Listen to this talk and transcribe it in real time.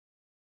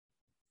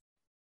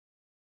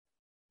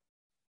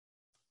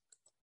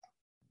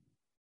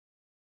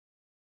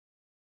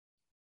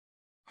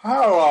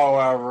Hello,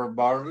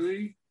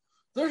 everybody.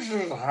 This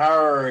is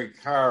Harry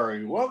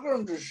Carey.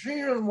 Welcome to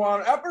Season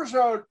 1,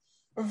 Episode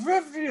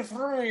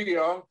 53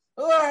 of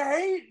The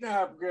Hate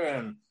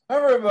Napkin.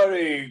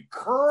 Everybody,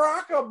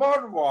 crack a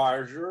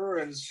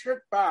Budweiser and sit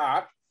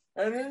back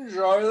and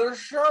enjoy the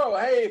show.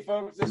 Hey,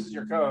 folks, this is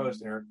your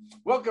co-host here.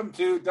 Welcome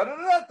to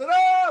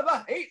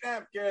The Hate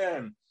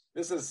Napkin.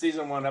 This is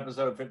Season 1,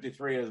 Episode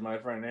 53, as my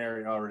friend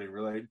Harry already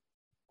relayed.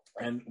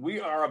 And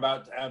we are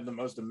about to have the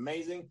most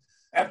amazing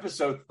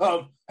episode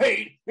of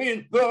hate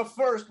in the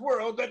first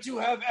world that you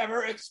have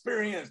ever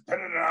experienced.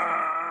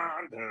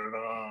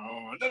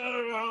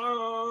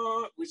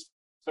 We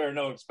spare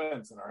no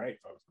expense in our hate,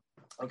 folks.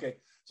 Okay,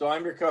 so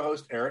I'm your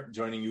co-host, Eric,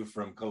 joining you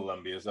from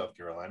Columbia, South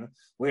Carolina.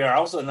 We are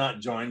also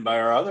not joined by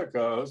our other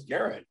co-host,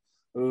 Garrett,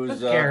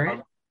 who's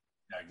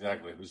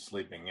who's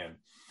sleeping in.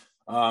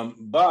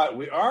 But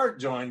we are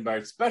joined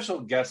by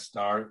special guest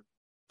star,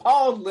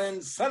 Paul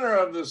Lynn, center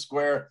of the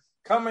square,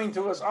 coming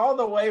to us all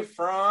the way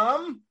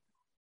from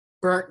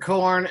Burnt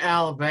Corn,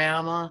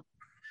 Alabama.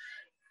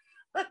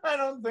 I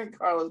don't think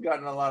Carla's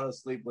gotten a lot of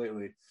sleep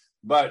lately,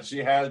 but she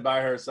has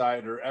by her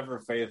side her ever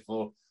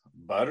faithful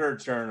butter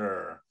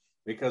churner,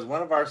 because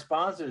one of our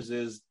sponsors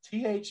is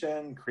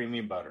THN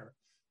Creamy Butter,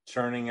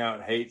 churning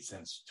out hate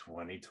since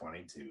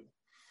 2022.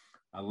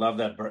 I love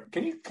that.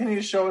 Can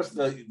you show us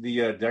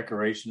the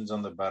decorations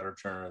on the butter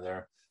churner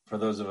there for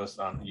those of us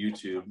on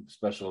YouTube?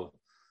 Special.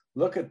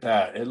 Look at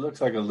that. It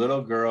looks like a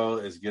little girl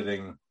is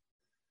getting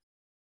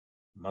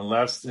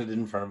molested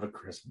in front of a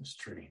Christmas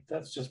tree.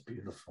 That's just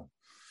beautiful.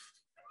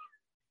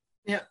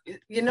 Yeah,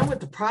 you know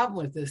what the problem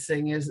with this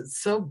thing is? It's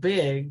so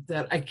big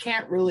that I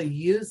can't really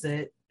use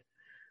it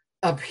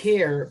up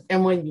here.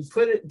 And when you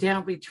put it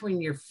down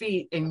between your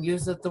feet and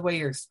use it the way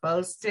you're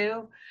supposed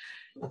to,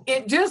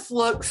 it just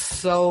looks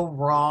so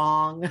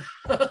wrong.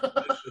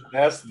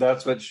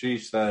 That's what she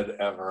said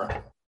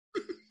ever.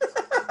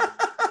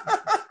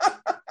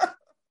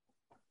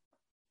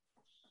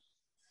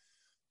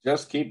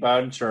 Just keep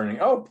on churning.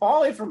 Oh,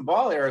 Paulie from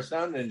Bali, our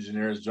sound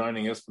engineer, is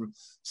joining us from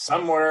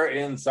somewhere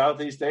in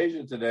Southeast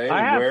Asia today.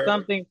 I have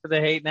something for the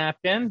hate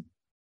napkin.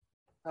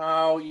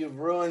 Oh,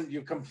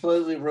 you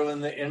completely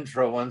ruined the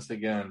intro once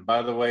again.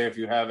 By the way, if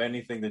you have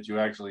anything that you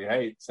actually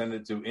hate, send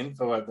it to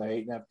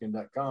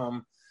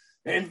info@thehatenapkin.com.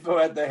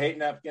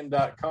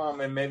 info@thehatenapkin.com,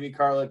 and maybe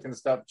Carla can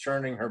stop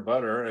churning her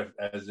butter,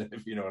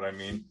 if you know what I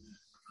mean,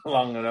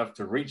 long enough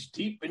to reach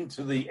deep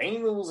into the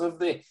annals of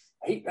the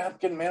hate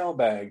napkin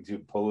mailbag to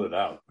pull it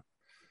out.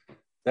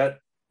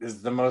 That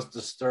is the most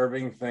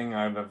disturbing thing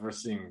I've ever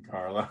seen,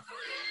 Carla.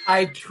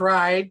 I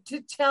tried to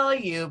tell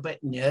you,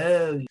 but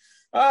no.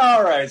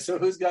 All right, so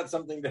who's got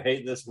something to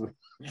hate this week?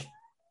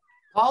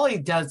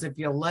 Paulie does if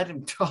you'll let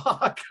him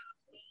talk.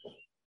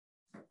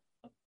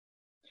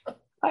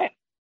 I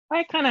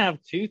kind of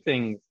have two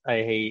things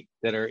I hate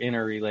that are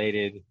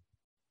interrelated.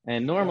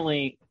 And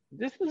normally,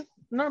 this is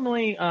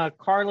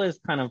Carla's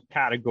kind of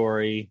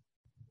category.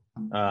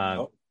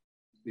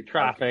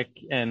 Traffic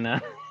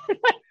and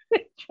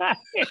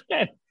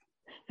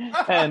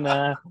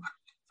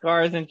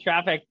cars and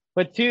traffic,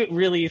 but two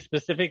really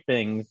specific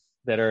things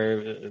that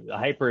are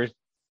hyper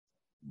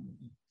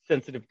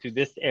sensitive to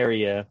this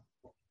area: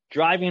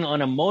 driving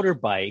on a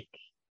motorbike,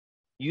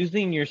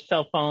 using your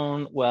cell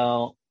phone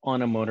while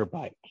on a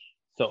motorbike.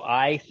 So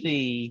I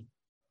see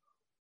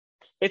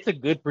it's a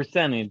good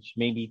percentage,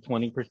 maybe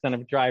 20%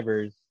 of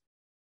drivers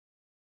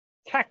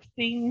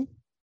texting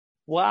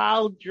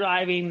while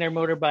driving their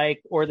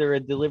motorbike, or they're a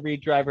delivery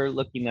driver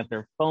looking at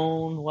their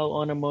phone while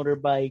on a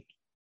motorbike.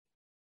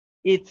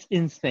 It's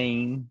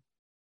insane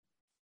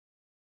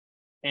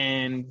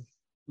and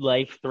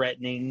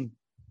life-threatening,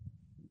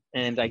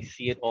 and I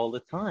see it all the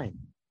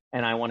time.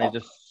 And I want to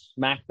just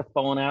smack the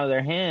phone out of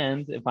their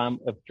hands if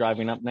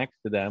driving up next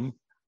to them,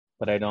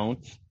 but I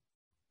don't.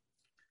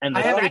 And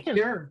I have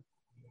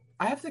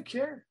the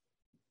cure.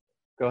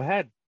 Go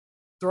ahead.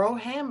 Throw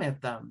ham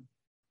at them.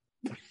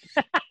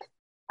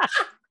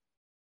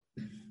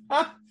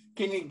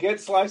 Can you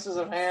get slices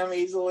of ham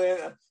easily?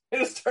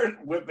 Just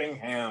start whipping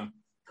ham.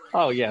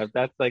 Oh yeah,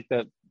 that's like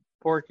the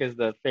pork is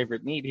the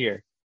favorite meat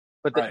here.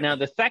 But now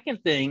the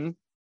second thing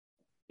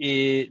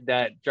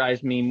that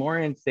drives me more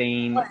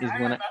insane is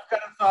when I've got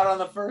a thought on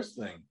the first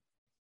thing.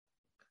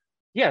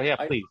 Yeah,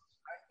 please.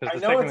 Because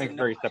the second thing is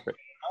very separate.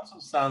 It also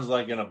sounds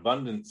like an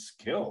abundant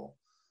skill.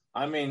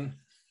 I mean,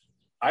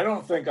 I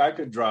don't think I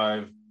could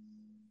drive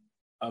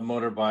a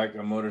motorbike,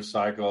 a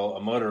motorcycle,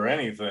 a motor,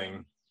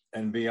 anything,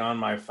 and be on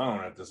my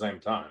phone at the same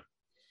time.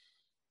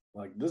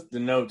 Like this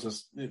denotes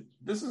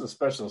this is a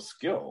special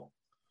skill.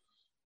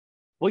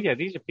 Well, yeah,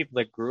 these are people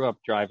that grew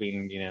up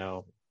driving,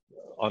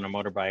 on a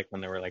motorbike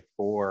when they were like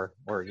 4,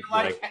 or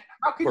how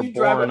can were you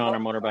drive born on a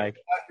motorbike?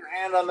 Your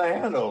hand on the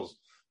handles.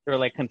 They're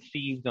like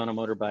conceived on a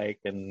motorbike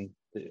and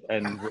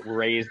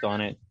raised on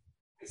it.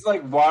 It's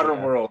like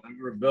Waterworld.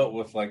 They were built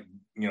with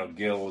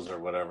gills or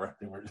whatever.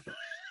 They were.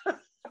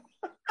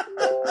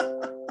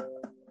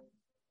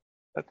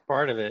 That's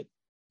part of it.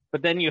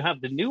 But then you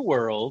have the new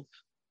world,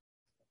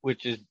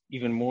 which is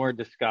even more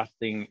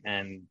disgusting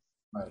and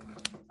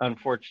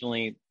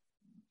unfortunately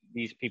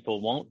these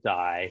people won't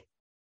die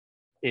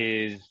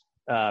is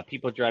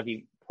people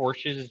driving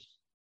Porsches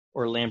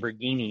or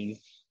Lamborghinis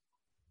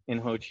in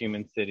Ho Chi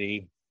Minh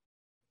City,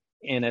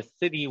 in a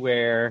city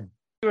where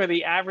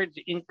the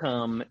average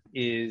income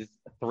is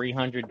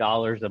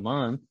 $300 a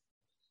month.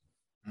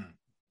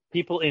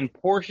 People in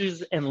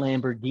Porsches and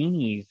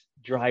Lamborghinis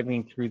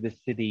driving through the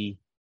city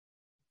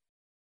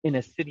in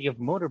a city of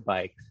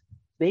motorbikes.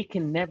 They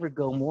can never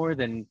go more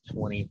than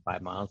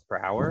 25 miles per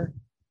hour.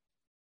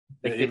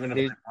 Like Even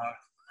if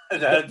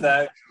that's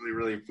actually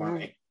really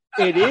funny.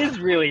 It is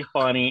really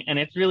funny, and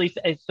it's really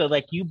so.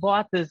 Like, you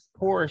bought this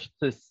Porsche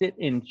to sit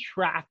in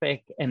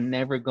traffic and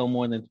never go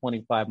more than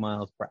 25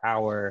 miles per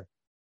hour.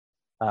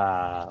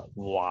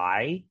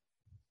 Why?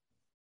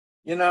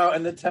 You know,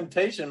 and the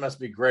temptation must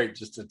be great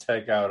just to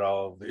take out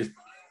all of these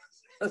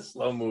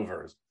slow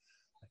movers.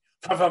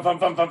 Well,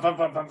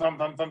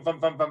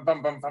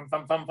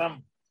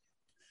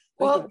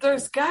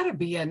 there's got to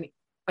be a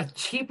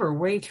cheaper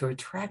way to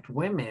attract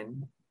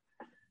women.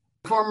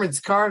 Performance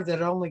car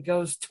that only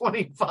goes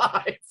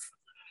 25.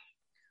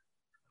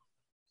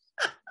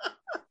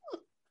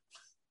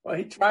 Well,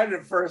 he tried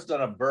it first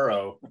on a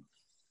burro.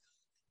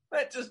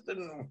 That just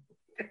didn't.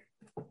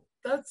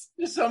 That's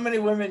There's so many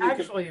women you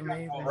actually could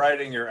amazing.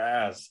 Riding your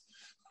ass.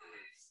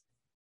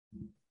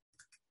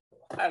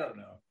 I don't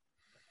know.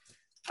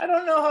 I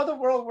don't know how the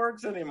world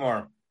works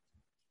anymore.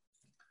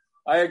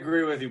 I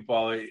agree with you,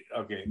 Paulie.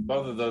 Okay,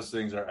 both of those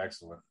things are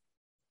excellent.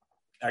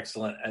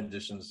 Excellent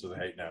additions to the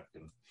hate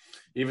napkin.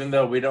 Even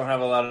though we don't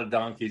have a lot of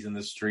donkeys in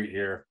the street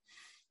here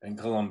in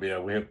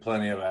Colombia, we have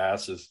plenty of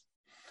asses.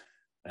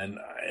 And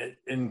it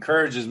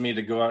encourages me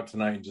to go out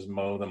tonight and just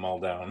mow them all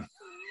down.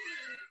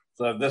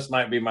 So this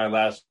might be my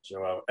last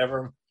show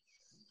ever.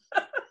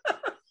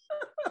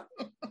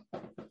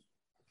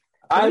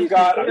 I've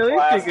got a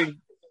classic. You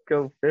can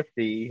go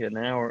 50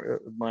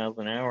 miles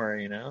an hour,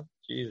 you know?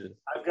 Jesus.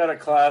 I've got a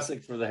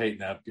classic for the hate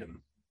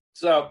napkin.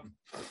 So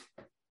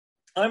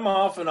I'm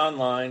often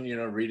online, you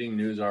know, reading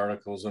news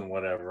articles and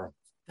whatever.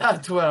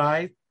 That's what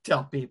I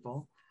tell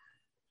people.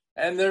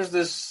 And there's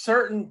this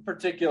certain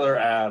particular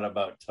ad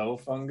about toe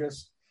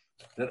fungus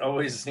that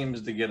always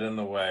seems to get in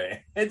the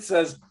way. It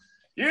says,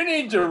 you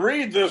need to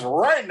read this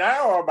right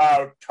now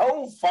about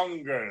toe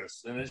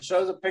fungus. And it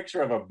shows a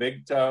picture of a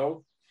big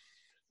toe,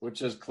 which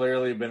has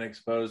clearly been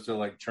exposed to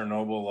like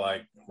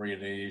Chernobyl-like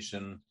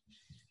radiation.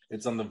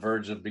 It's on the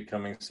verge of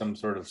becoming some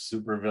sort of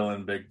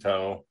supervillain big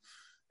toe.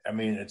 I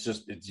mean,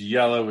 it's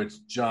yellow, it's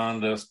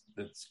jaundiced,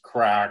 it's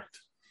cracked.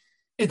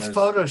 It's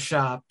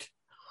photoshopped.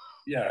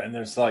 Yeah, and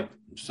there's like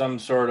some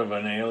sort of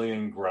an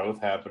alien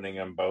growth happening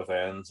on both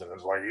ends. And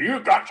it's like, you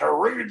got to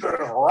read this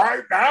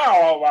right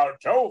now about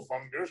toe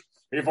fungus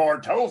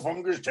before toe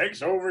fungus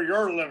takes over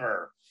your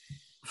liver.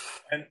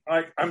 And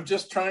like, I'm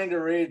just trying to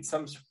read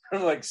some sort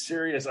of like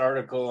serious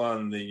article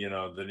on the,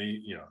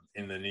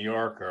 in the New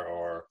Yorker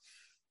or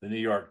the New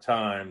York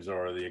Times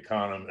or the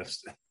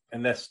Economist.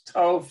 And this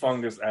toe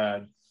fungus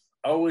ad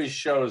always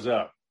shows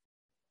up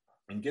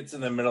and gets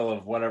in the middle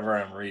of whatever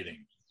I'm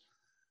reading.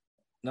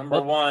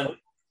 Number one,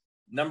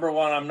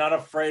 I'm not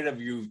afraid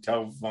of you,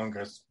 toe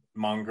fungus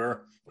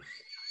monger.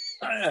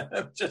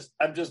 I'm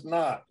just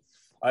not.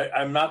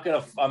 I'm not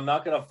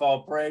gonna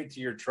fall prey to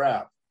your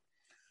trap.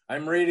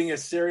 I'm reading a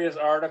serious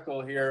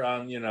article here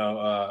on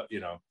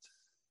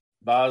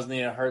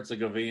Bosnia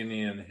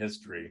Herzegovinian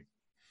history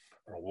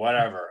or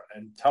whatever.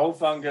 And toe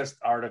fungus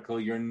article,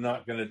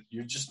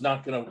 it's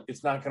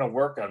not gonna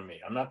work on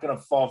me. I'm not gonna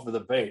fall for the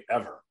bait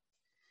ever.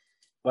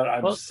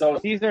 But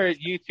these are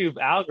YouTube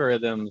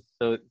algorithms.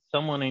 So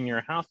someone in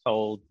your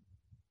household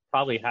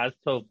probably has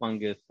toe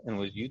fungus and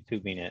was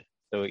YouTubing it.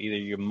 So either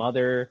your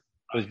mother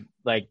was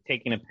like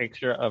taking a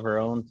picture of her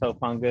own toe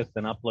fungus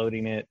and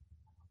uploading it,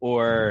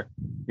 or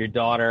your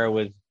daughter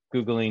was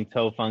Googling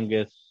toe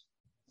fungus.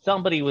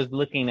 Somebody was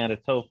looking at a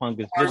toe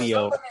fungus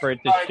video for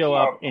it to show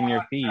up in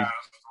your feed.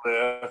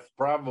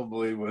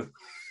 Probably with.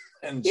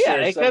 And yeah,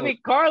 it could be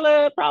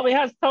Carla probably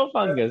has toe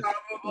fungus.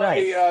 Probably,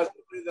 right.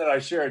 Somebody that I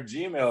share a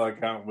Gmail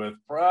account with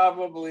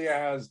probably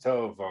has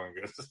toe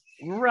fungus.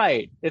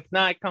 Right. It's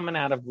not coming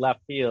out of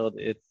left field.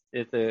 It's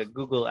a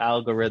Google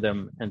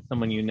algorithm and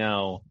someone you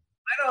know.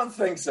 I don't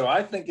think so.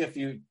 I think if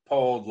you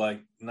polled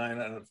like 9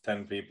 out of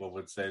 10 people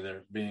would say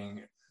they're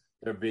being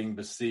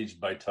besieged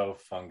by toe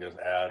fungus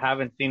ad.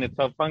 Haven't seen a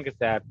toe fungus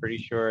ad. Pretty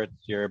sure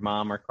it's your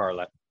mom or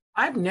Carla.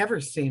 I've never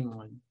seen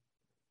one.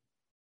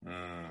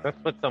 That's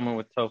what someone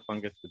with toe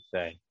fungus would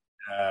say.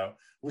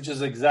 Which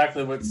is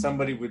exactly what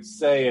somebody would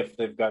say if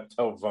they've got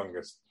toe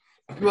fungus.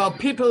 Well,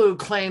 people who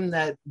claim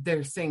that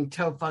they're seeing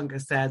toe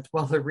fungus ads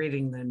while they're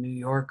reading the New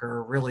Yorker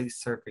are really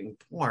surfing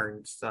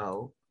porn,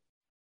 so.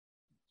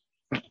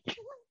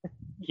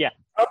 Yeah.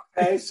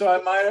 Okay, so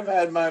I might have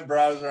had my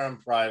browser on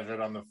private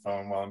on the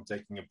phone while I'm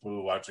taking a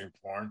poo watching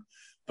porn,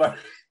 but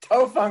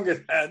toe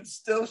fungus ad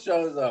still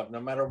shows up no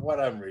matter what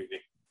I'm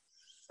reading.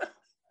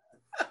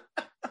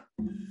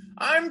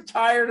 I'm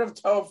tired of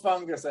toe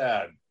fungus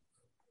ad.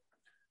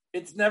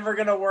 It's never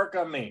going to work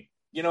on me.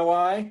 You know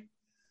why?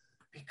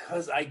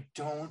 Because I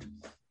don't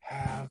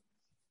have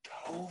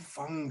Toe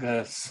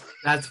fungus.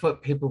 That's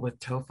what people with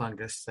toe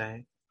fungus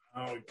say.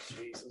 Oh,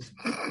 Jesus.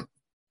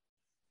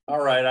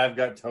 All right, I've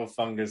got toe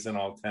fungus in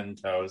all 10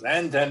 toes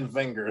and 10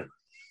 fingers.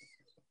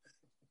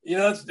 You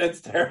know,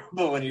 it's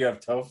terrible when you have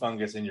toe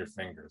fungus in your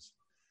fingers.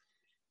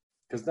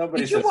 Because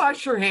nobody Did you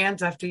wash your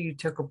hands after you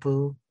took a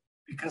poo?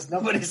 Because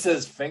nobody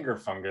says finger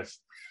fungus.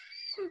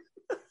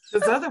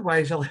 Because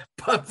otherwise you'll have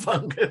butt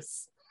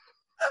fungus.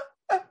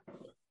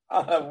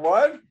 I'll have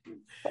what?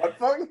 Butt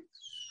fungus?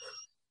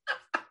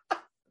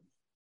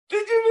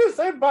 Did you just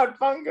say butt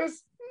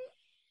fungus?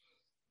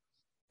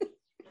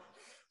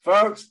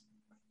 Folks,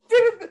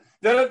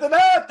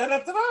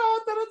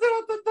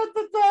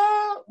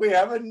 we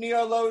have a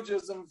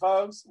neologism,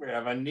 folks. We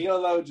have a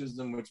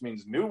neologism, which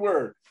means new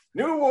word.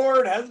 New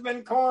word has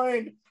been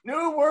coined.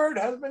 New word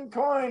has been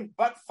coined.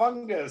 Butt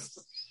fungus.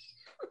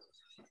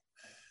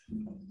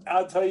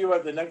 I'll tell you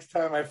what, the next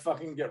time I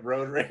fucking get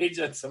road rage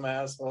at some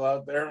asshole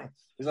out there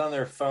who's on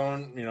their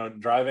phone, you know,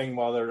 driving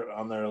while they're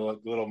on their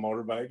little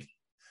motorbike,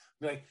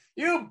 be like,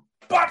 you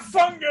butt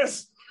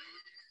fungus!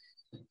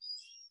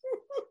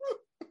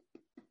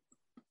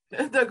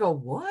 They'll go,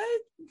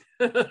 what?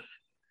 Clean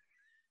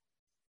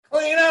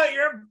out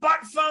your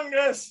butt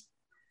fungus!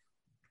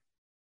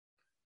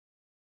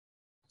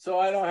 So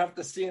I don't have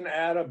to see an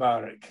ad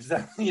about it. Because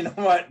you know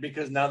what?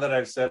 Because now that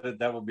I've said it,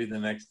 that will be the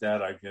next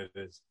ad I get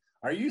is,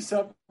 are you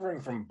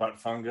suffering from butt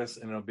fungus?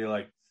 And it'll be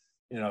like,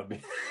 you know,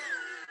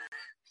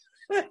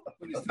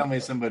 please tell me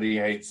somebody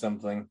hates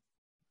something.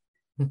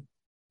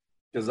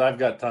 Because I've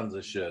got tons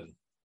of shit.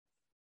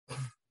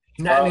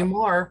 Not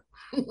anymore.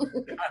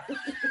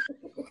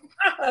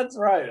 That's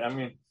right. I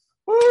mean,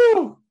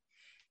 woo!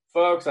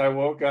 Folks, I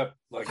woke up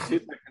like 2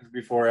 seconds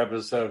before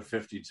episode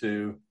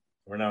 52.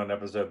 We're now in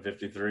episode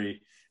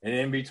 53. And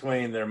in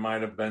between, there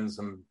might have been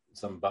some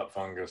butt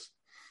fungus.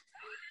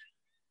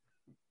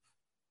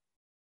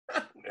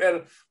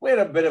 We had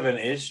a bit of an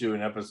issue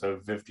in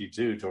episode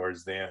 52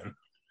 towards the end.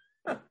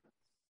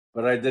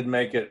 But I did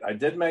make it. I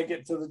did make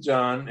it to the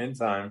John in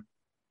time.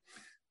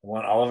 I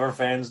want all of our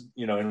fans,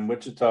 you know, in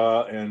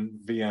Wichita and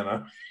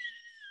Vienna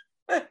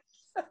to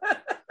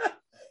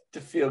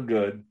feel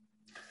good.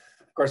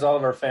 Of course, all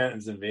of our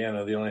fans in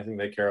Vienna, the only thing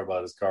they care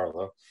about is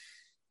Carlo.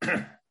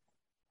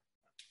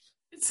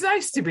 It's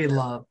nice to be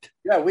loved.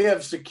 Yeah, we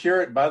have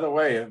secured, by the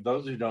way,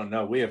 those who don't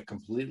know, we have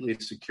completely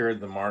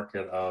secured the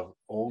market of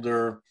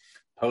older,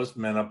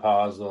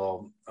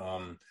 postmenopausal,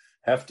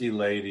 hefty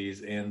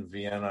ladies in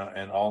Vienna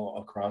and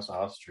all across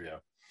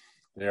Austria.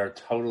 They are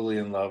totally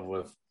in love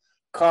with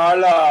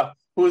Carla,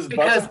 who's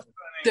because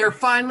they're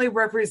finally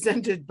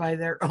represented by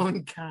their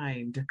own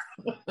kind.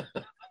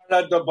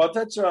 By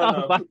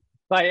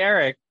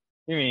Eric.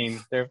 You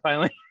mean they're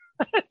finally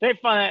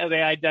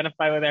they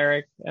identify with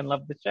Eric and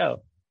love the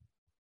show.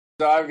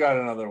 So I've got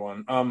another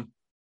one. I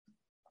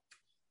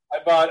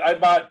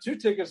bought 2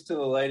 tickets to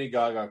the Lady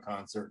Gaga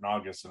concert in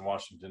August in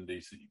Washington,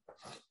 D.C.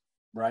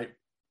 Right?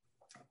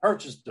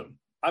 Purchased them.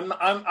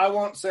 I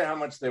won't say how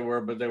much they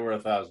were, but they were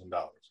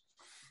 $1,000.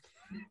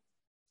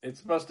 It's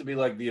supposed to be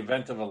like the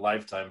event of a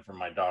lifetime for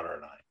my daughter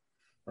and I,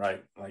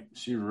 right? Like,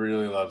 she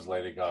really loves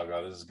Lady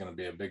Gaga. This is going to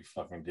be a big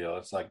fucking deal.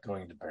 It's like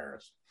going to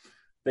Paris.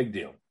 Big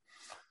deal.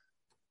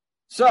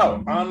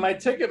 So, on my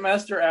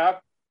Ticketmaster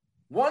app,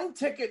 1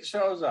 ticket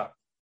shows up.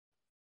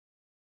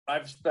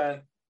 I've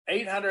spent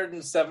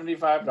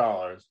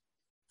 $875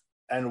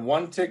 and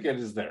 1 ticket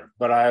is there,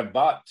 but I have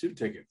bought 2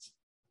 tickets.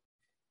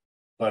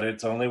 But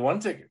it's only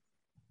 1 ticket.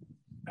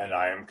 And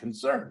I am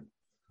concerned.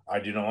 I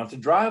do not want to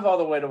drive all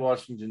the way to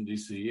Washington,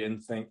 D.C.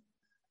 and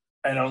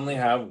only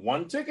have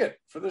 1 ticket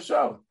for the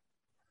show.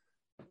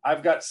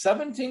 I've got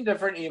 17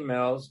 different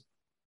emails,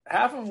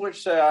 half of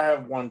which say I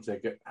have 1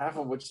 ticket, half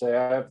of which say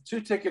I have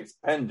 2 tickets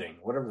pending,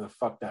 whatever the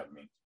fuck that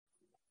means.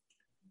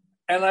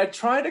 And I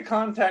try to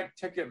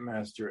contact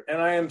Ticketmaster, and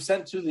I am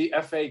sent to the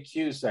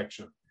FAQ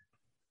section.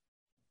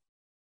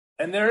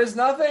 And there is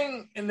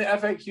nothing in the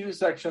FAQ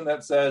section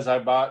that says I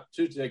bought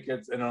 2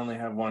 tickets and only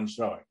have 1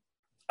 showing.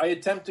 I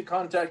attempt to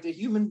contact a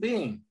human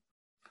being.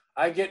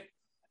 I get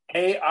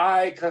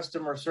AI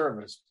customer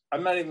service.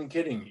 I'm not even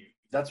kidding you.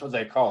 That's what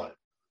they call it.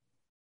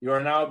 You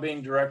are now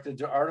being directed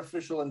to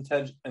artificial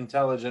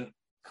intelligent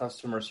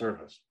customer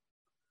service,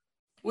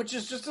 which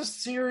is just a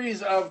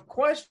series of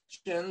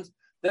questions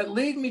that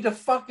lead me to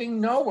fucking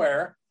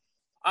nowhere.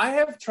 I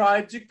have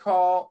tried to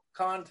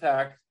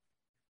contact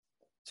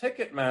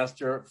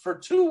Ticketmaster for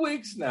 2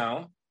 weeks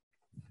now.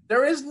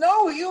 There is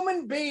no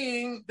human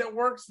being that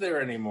works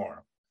there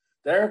anymore.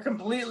 They're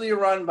completely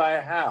run by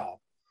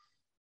HAL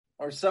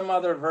or some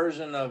other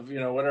version of, you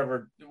know,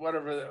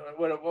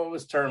 what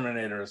was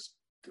Terminator?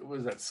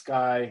 Was that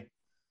Sky?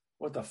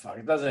 What the fuck?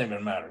 It doesn't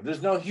even matter.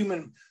 There's no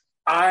human.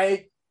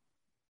 I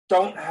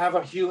don't have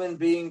a human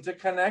being to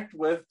connect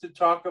with to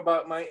talk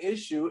about my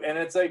issue, and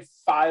it's a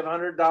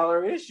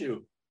 $500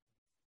 issue.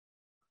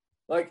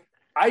 Like,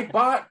 I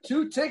bought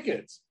 2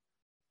 tickets.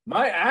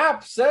 My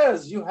app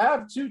says you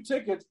have 2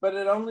 tickets, but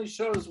it only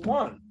shows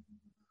 1.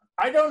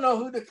 I don't know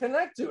who to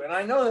connect to. And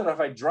I know that if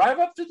I drive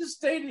up to the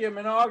stadium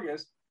in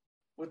August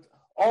with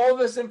all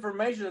this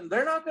information.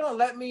 They're not going to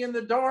let me in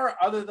the door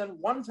other than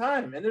one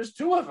time. And there's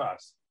two of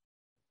us.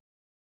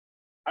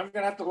 I'm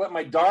going to have to let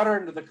my daughter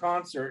into the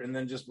concert and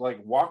then just like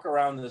walk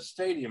around the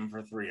stadium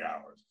for 3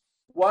 hours.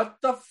 What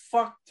the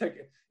fuck?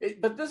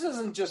 But this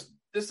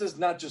is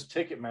not just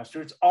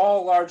Ticketmaster. It's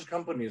all large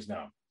companies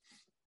now.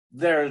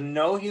 There are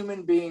no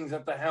human beings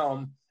at the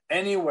helm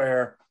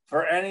anywhere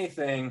for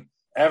anything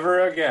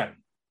ever again.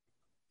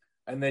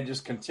 And they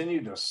just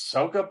continue to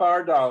soak up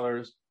our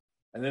dollars.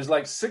 And there's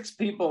like 6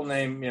 people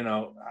named,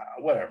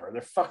 whatever.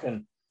 They're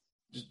fucking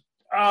just,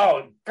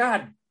 oh,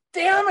 God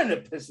damn it,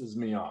 it pisses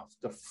me off.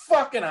 The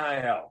fucking high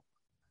hell.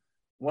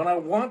 When I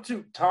want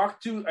to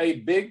talk to a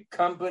big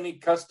company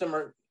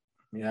customer,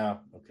 yeah,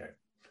 okay.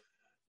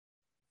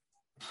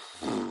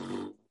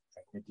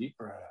 Take a deep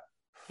breath.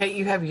 Can't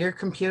you have your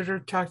computer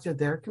talk to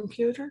their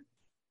computer?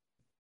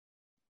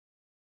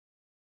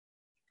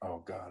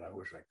 Oh, God, I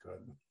wish I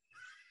could.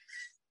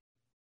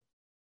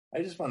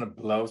 I just want to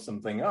blow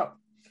something up.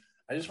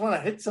 I just want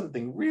to hit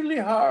something really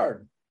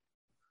hard.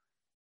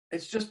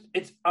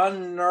 It's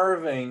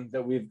unnerving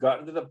that we've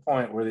gotten to the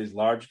point where these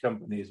large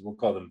companies, we'll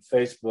call them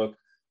Facebook,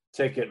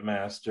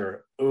 Ticketmaster,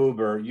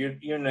 Uber,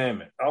 you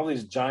name it, all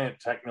these giant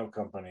techno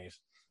companies,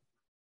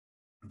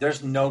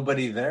 there's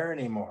nobody there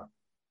anymore.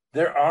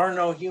 There are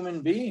no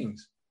human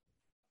beings.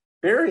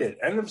 Period.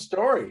 End of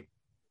story.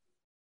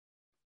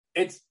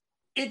 It's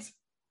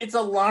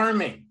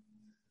alarming.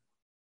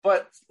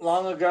 But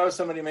long ago,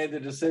 somebody made the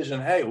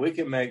decision, hey, we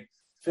can make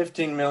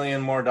 $15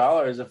 million more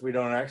if we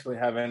don't actually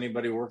have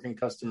anybody working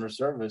customer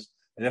service.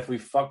 And if we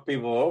fuck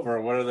people over,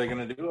 what are they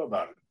going to do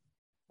about it?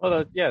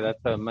 Well, that's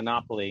a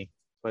monopoly.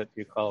 What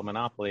you call a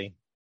monopoly.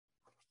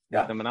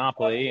 Yeah. It's a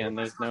monopoly, and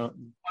there's no...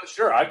 Well,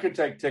 sure, I could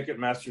take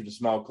Ticketmaster to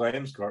small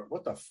claims court.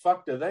 What the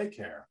fuck do they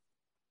care?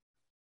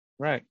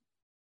 Right.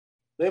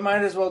 They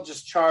might as well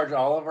just charge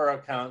all of our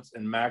accounts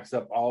and max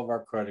up all of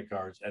our credit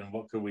cards. And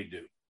what could we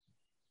do?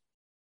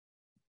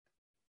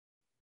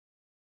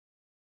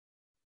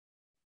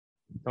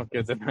 Don't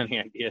give them any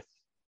ideas.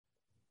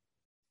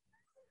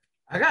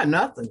 I got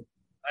nothing.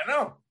 I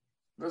know.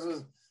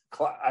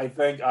 I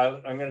think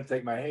I'm going to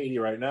take my Haiti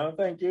right now.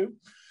 Thank you.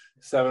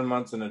 7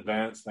 months in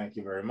advance. Thank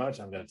you very much.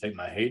 I'm going to take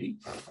my Haiti.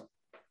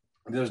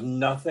 There's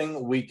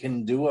nothing we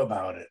can do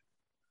about it.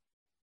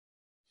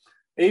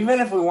 Even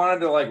if we wanted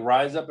to like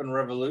rise up in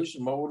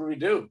revolution, what would we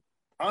do?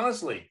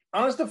 Honestly,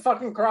 honest to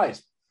fucking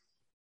Christ.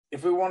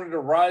 If we wanted to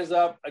rise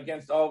up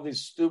against all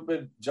these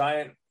stupid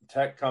giant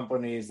tech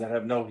companies that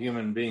have no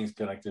human beings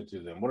connected to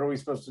them, what are we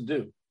supposed to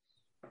do?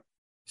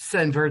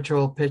 Send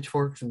virtual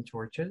pitchforks and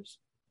torches.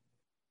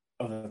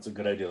 Oh, that's a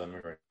good idea. Let me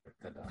write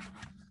that down.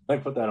 Let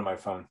me put that on my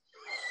phone.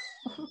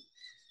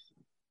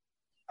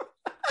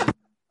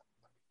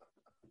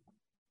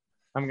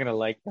 I'm going to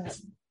like that.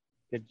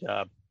 Good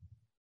job.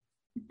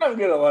 I'm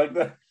going to like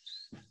that.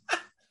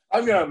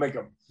 I'm going to make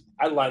a...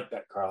 I like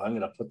that, Carl. I'm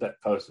going to put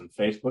that post on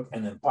Facebook,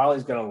 and then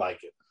Polly's going to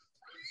like it.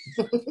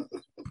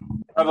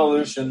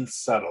 Revolution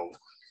settled.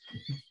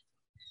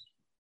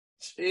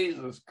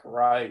 Jesus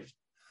Christ.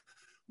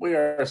 We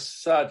are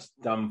such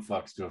dumb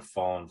fucks to have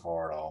fallen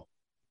for it all.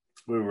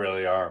 We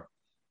really are.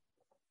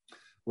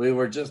 We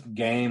were just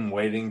game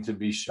waiting to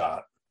be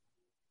shot.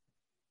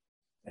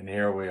 And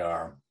here we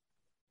are.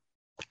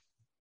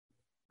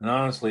 And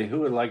honestly,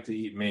 who would like to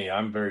eat me?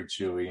 I'm very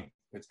chewy.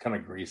 It's kind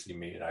of greasy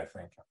meat, I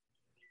think.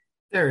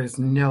 There is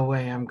no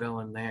way I'm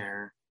going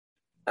there.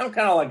 I'm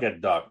kind of like a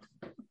duck.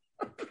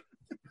 All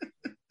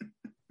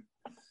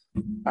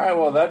right,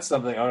 well, that's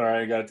something. All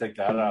right, I got to take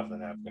that off the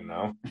napkin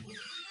now.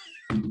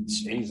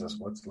 Jesus,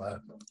 what's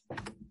left?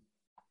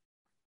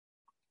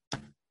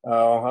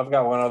 Oh, I've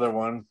got one other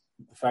one.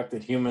 The fact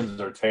that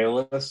humans are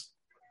tailless.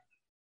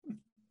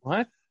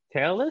 What?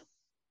 Tailless?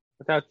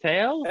 Without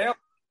tails?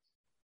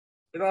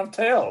 We don't have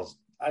tails.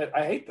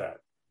 I hate that.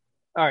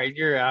 All right,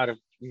 you're out of...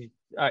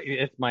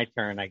 it's my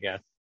turn, I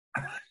guess.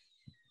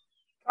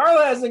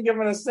 Carla hasn't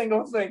given a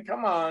single thing.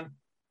 Come on.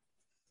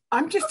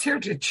 I'm just here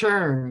to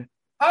churn.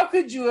 How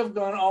could you have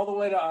gone all the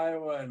way to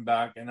Iowa and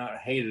back and not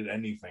hated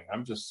anything?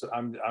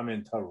 I'm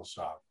in total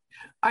shock.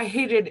 I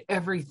hated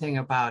everything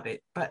about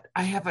it, but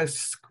I have a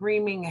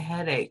screaming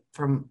headache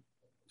from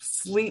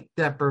sleep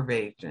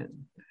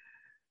deprivation.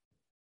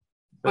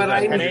 But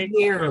I'm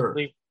here.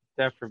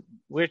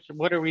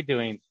 What are we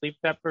doing? Sleep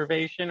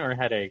deprivation or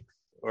headaches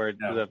or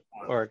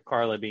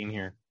Carla being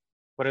here?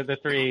 What are the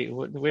three?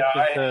 Which is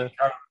the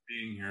Carla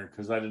being here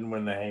because I didn't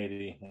win the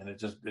Haiti, and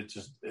it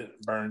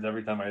burns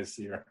every time I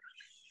see her.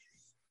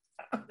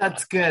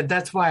 That's good.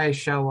 That's why I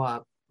show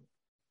up.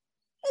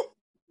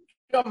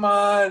 Come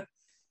on.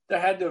 There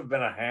had to have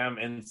been a ham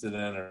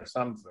incident or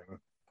something.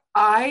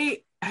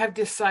 I have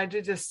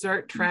decided to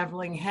start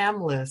traveling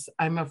hamless.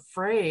 I'm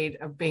afraid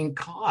of being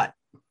caught.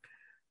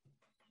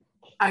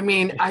 I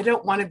mean, I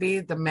don't want to be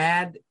the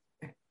mad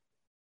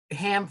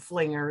ham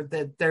flinger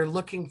that they're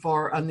looking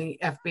for on the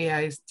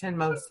FBI's 10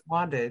 Most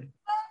Wanted.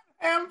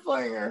 Ham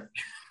flinger.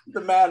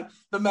 The mad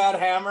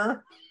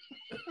hammer.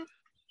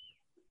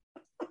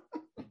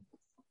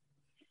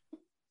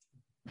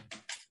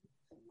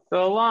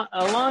 So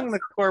along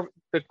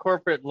the the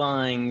corporate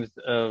lines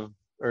of,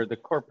 or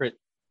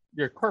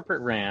your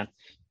corporate rants,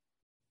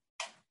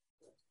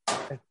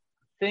 I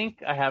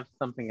think I have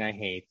something I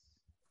hate.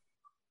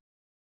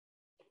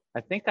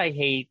 I think I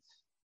hate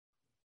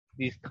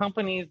these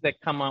companies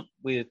that come up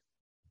with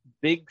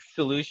big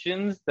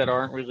solutions that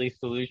aren't really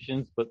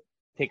solutions, but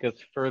take us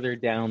further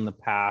down the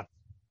path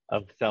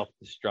of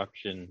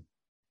self-destruction.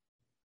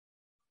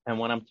 And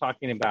what I'm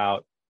talking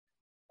about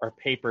are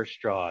paper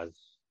straws.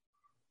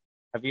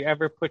 Have you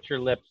ever put your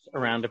lips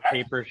around a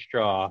paper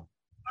straw?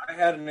 I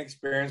had an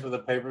experience with a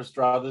paper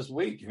straw this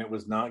week, and it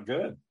was not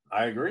good.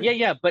 I agree.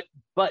 Yeah, but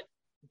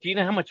do you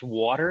know how much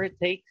water it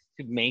takes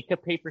to make a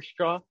paper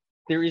straw?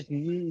 There is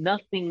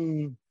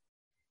nothing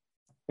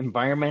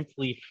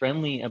environmentally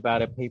friendly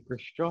about a paper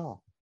straw.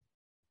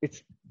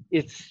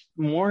 It's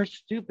more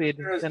stupid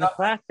than a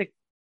plastic.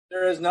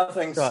 There is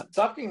nothing straw.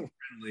 Sucking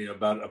friendly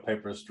about a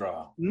paper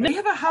straw. We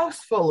have a house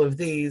full of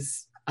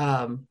these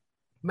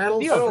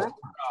metal straws.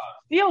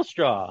 Steel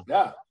straw.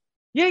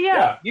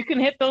 Yeah. You can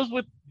hit those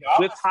with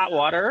hot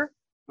water.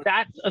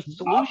 That's a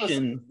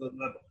solution.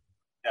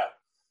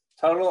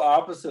 Total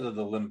opposite of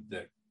the limp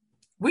dick.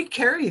 We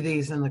carry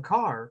these in the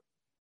car.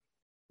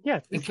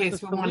 Yes, in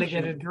case we want to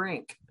get a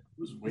drink.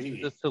 This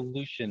is the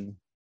solution.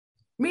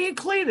 Me and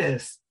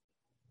Cletus.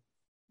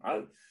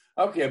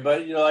 Okay,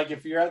 but like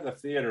if you're at the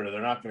theater,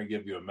 they're not going to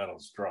give you a metal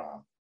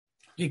straw.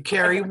 You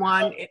carry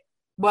one.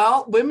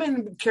 Well,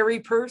 women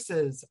carry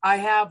purses. I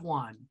have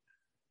one.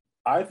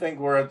 I think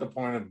we're at the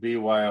point of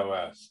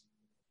BYOS.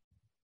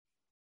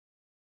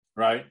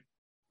 Right,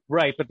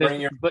 but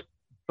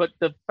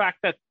the fact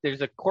that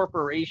there's a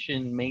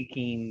corporation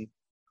making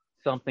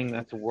something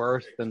that's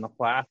worse than the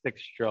plastic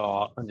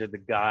straw under the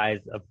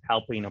guise of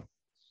helping a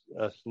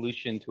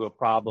solution to a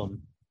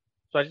problem.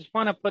 So I just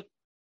want to put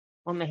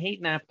on the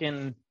hate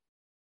napkin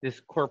this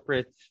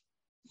corporate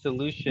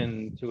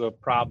solution to a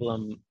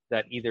problem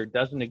that either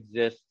doesn't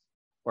exist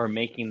or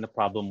making the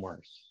problem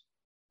worse.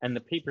 And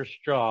the paper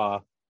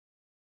straw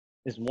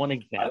is one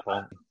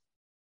example.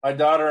 My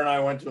daughter and I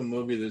went to a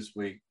movie this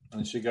week,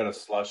 and she got a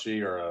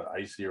slushie or a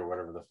icy or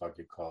whatever the fuck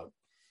you call it.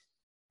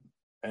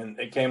 And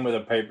it came with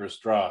a paper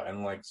straw.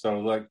 And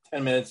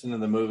 10 minutes into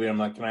the movie, I'm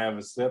like, can I have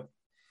a sip?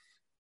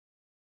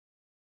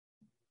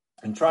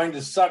 And trying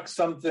to suck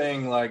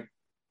something like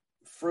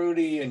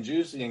fruity and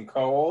juicy and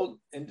cold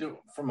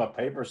from a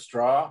paper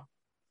straw.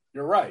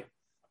 You're right.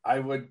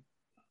 I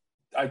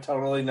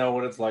totally know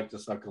what it's like to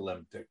suck a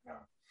limp dick now.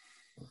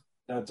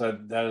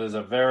 That is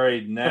a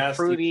very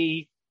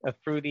nasty, a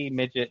fruity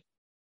midget.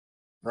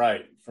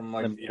 Right. From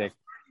limp dick.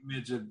 Fruity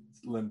midget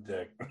limp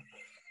dick.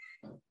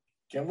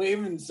 Can we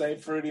even say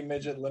fruity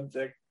midget limp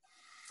dick?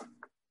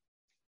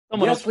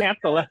 Someone will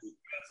cancel it.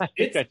 I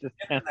think I just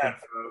canceled that,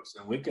 folks,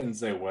 and we can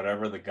say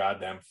whatever the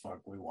goddamn fuck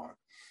we want.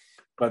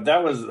 But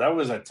that was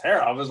a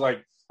terror. I was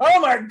like, oh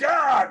my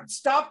God,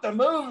 stop the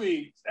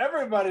movie.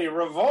 Everybody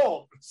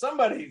revolt.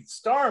 Somebody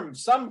storm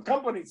some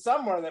company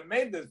somewhere that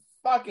made this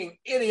fucking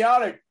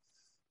idiotic,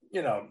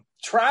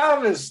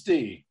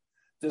 travesty,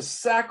 this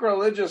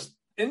sacrilegious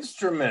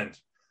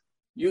instrument.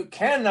 You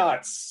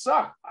cannot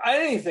suck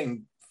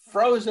anything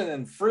frozen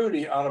and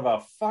fruity out of a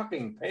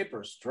fucking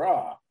paper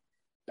straw.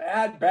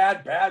 Bad.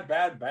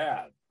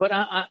 But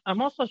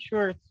I'm also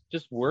sure it's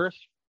just worse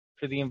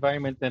for the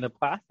environment than a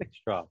plastic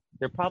straw.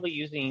 They're probably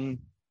using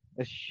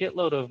a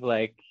shitload of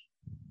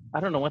I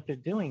don't know what they're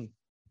doing.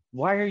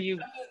 Why are you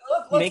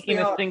making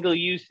a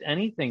single-use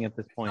anything at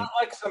this point? Not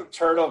like some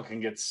turtle can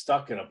get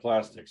stuck in a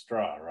plastic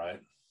straw, right?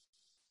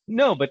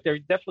 No, but they're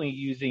definitely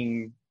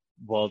using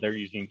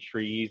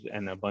trees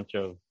and a bunch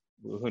of,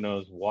 who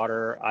knows,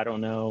 water. I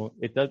don't know.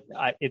 It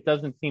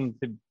doesn't seem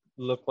to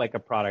look like a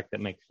product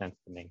that makes sense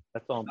to me.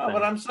 That's all I'm saying.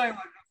 But I'm saying,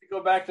 if you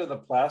go back to the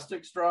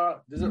plastic straw,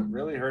 does it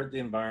really hurt the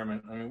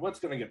environment? I mean, what's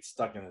going to get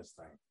stuck in this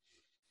thing?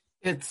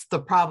 It's the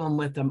problem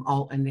with them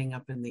all ending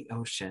up in the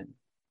ocean.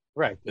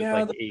 Right.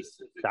 Yeah, the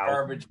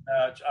garbage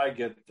patch. I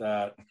get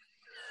that.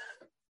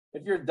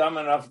 If you're dumb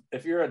enough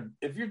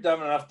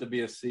to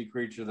be a sea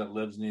creature that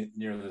lives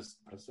near this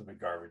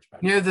Pacific garbage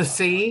patch, near the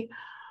sea.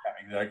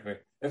 Yeah, exactly.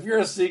 If you're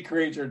a sea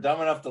creature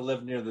dumb enough to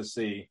live near the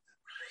sea.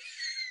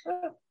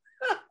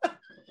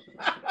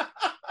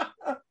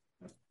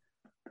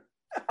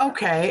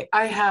 Okay,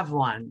 I have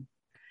one.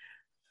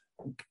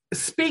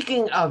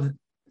 Speaking of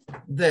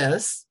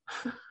this,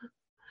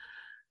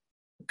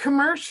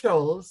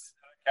 commercials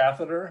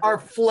are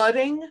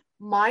flooding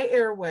my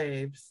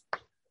airwaves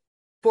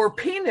for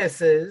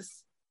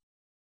penises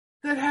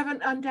that have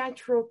an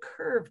unnatural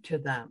curve to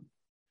them.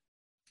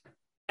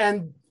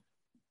 And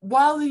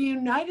while the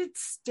United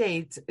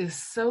States is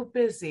so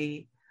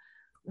busy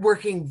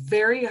working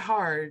very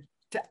hard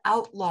to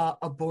outlaw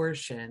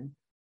abortion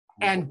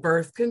and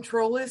birth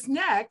control is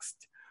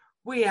next,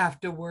 we have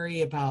to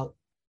worry about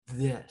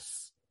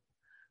this.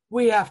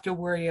 We have to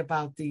worry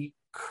about the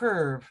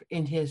curve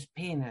in his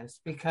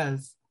penis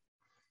because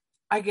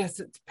I guess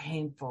it's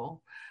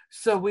painful.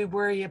 So we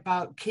worry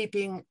about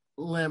keeping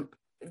limp,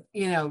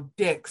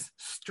 dicks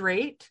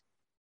straight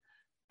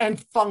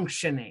and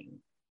functioning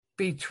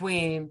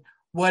between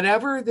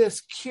whatever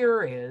this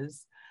cure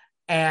is,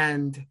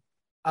 and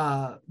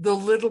the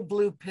little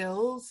blue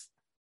pills.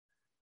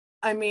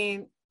 I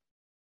mean,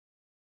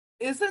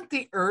 isn't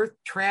the earth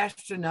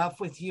trashed enough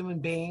with human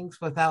beings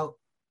without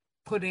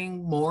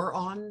putting more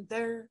on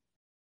there?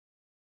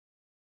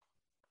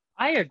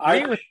 I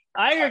agree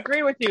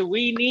with you.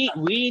 We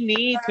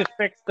need to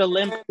fix the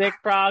limp dick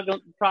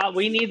problem.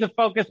 We need to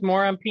focus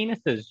more on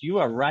penises. You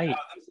are right.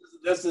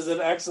 This is an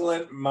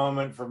excellent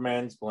moment for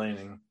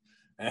mansplaining.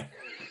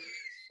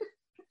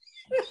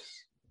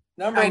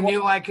 I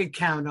knew I could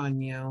count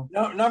on you.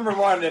 No, number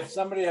one, if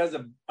somebody has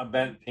a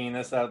bent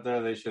penis out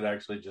there, they should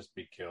actually just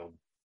be killed.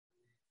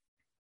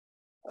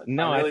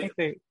 No, I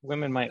think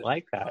women might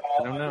like that.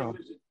 I don't know.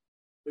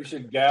 We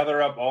should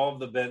gather up all of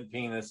the bent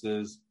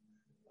penises,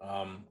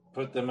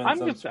 put them in. I'm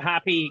just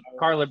happy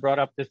Carla brought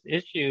up this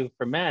issue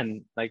for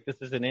men. Like, this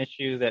is an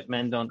issue that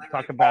men don't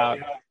talk about.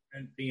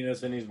 Bent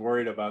penis, and he's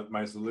worried about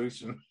my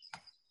solution.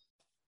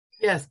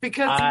 Yes,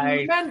 because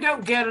men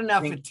don't get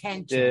enough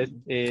attention. This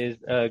is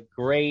a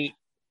great.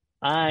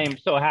 I'm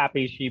so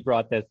happy she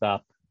brought this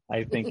up.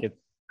 I think it's.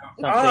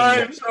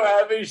 I'm so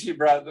happy she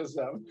brought this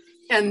up.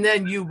 And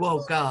then you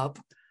woke up.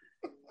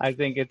 I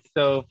think it's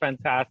so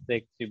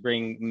fantastic to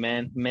bring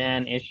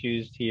man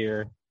issues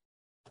here.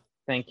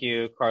 Thank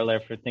you,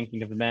 Carla, for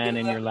thinking of the man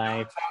in your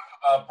life.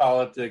 Talk about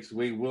politics.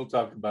 We will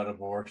talk about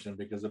abortion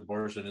because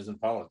abortion isn't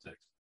politics.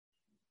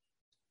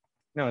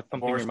 No, it's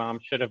something your mom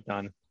should have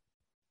done.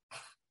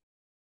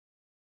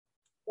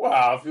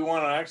 Wow, if you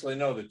want to actually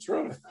know the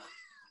truth.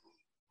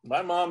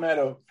 My mom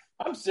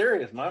I'm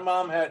serious.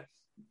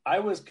 I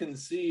was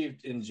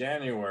conceived in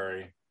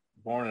January,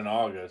 born in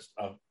August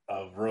of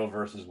Roe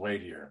versus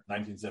Wade year,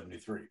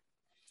 1973.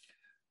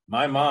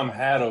 My mom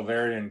had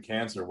ovarian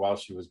cancer while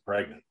she was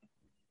pregnant.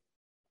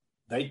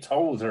 They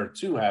told her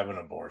to have an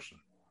abortion.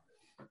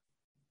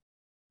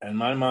 And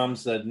my mom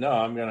said, no,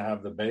 I'm going to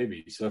have the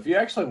baby. So if you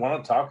actually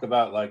want to talk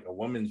about like a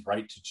woman's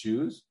right to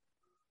choose.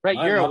 Right,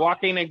 you're a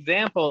walking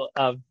example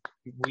of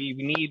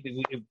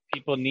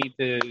people need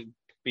to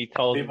be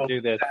told to do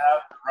this.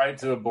 Have the right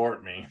to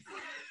abort me.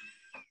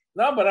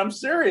 No, but I'm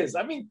serious.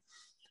 I mean,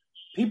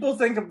 people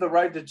think of the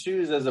right to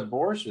choose as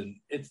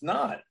abortion. It's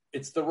not.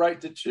 It's the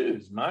right to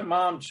choose. My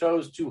mom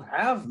chose to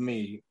have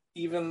me,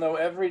 even though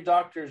every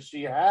doctor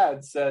she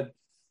had said,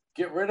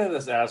 get rid of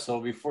this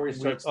asshole before he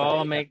starts. We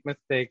all make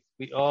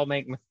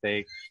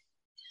mistakes.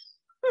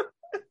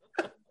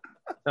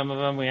 Some of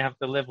them we have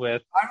to live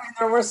with. I mean,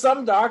 there was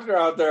some doctor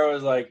out there who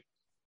was like,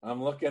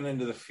 I'm looking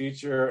into the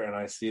future and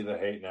I see the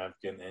hate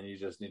napkin and you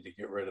just need to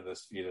get rid of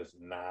this fetus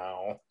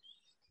now.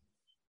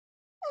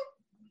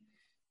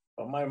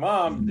 But my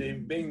mom,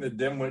 being the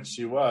dimwit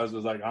she was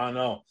like, oh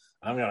no,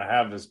 I'm going to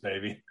have this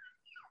baby.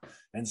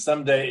 And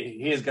someday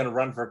he is going to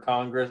run for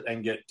Congress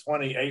and get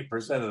 28%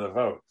 of the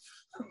vote.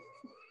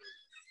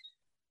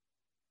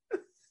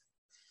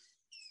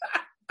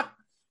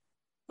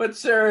 But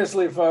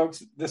seriously,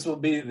 folks, this will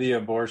be the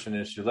abortion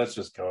issue. Let's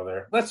just go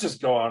there. Let's just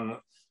go on.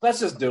 Let's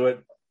just do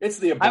it. It's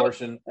the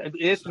abortion.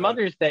 It's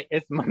Mother's Day.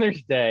 It's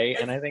Mother's Day,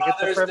 and I think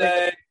it's a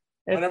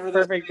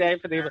perfect day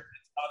for the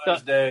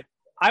Mother's Day.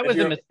 I was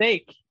a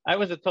mistake. I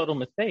was a total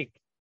mistake.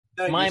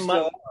 No, my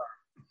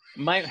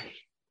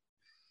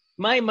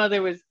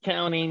mother was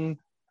counting.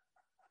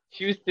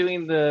 She was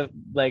doing the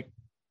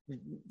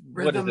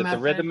what is it? The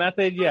rhythm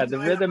method? Yeah, the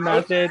rhythm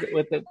method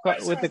with the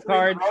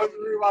cards.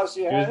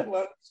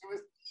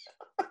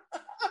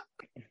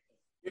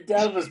 Your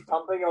dad was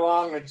pumping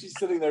along and she's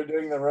sitting there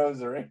doing the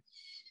rosary.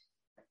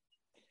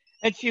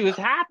 And she was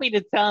happy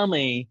to tell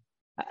me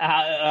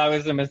I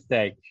was a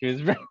mistake.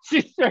 She's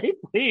very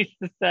pleased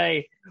to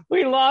say,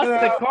 we lost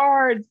the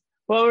cards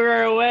while we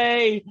were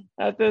away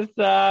at this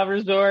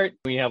resort.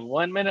 We have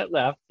 1 minute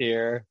left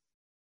here.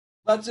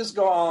 Let's just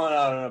go all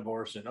out on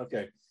abortion.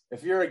 Okay.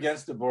 If you're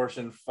against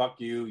abortion,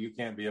 fuck you. You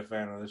can't be a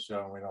fan of this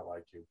show and we don't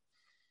like you.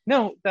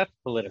 No, that's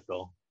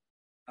political.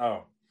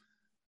 Oh.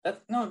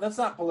 That's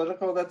not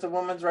political. That's a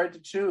woman's right to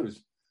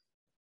choose.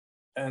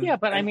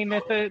 But I mean,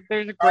 there's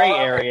a gray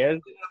area.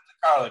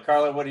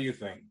 Carla, what do you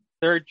think?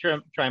 Third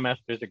trimester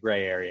is a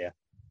gray area.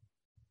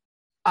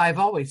 I've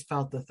always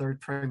felt the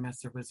third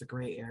trimester was a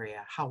gray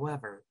area.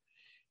 However,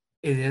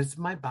 it is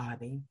my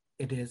body.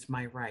 It is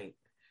my right.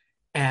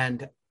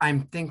 And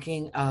I'm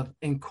thinking of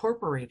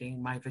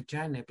incorporating my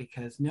vagina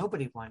because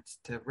nobody wants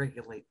to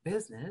regulate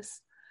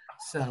business.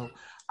 So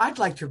I'd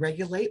like to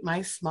regulate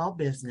my small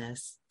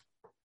business.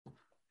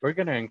 We're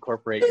going to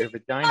incorporate your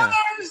vagina.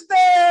 Mother's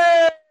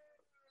Day!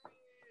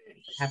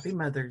 Happy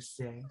Mother's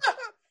Day.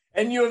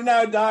 And you have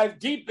now dived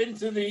deep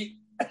into the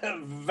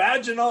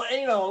vaginal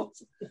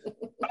anals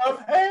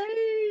of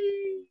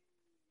Hey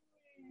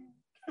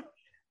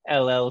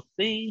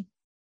LLC.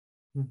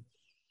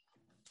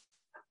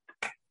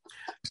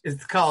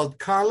 It's called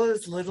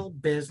Carla's Little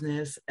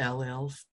Business LLC.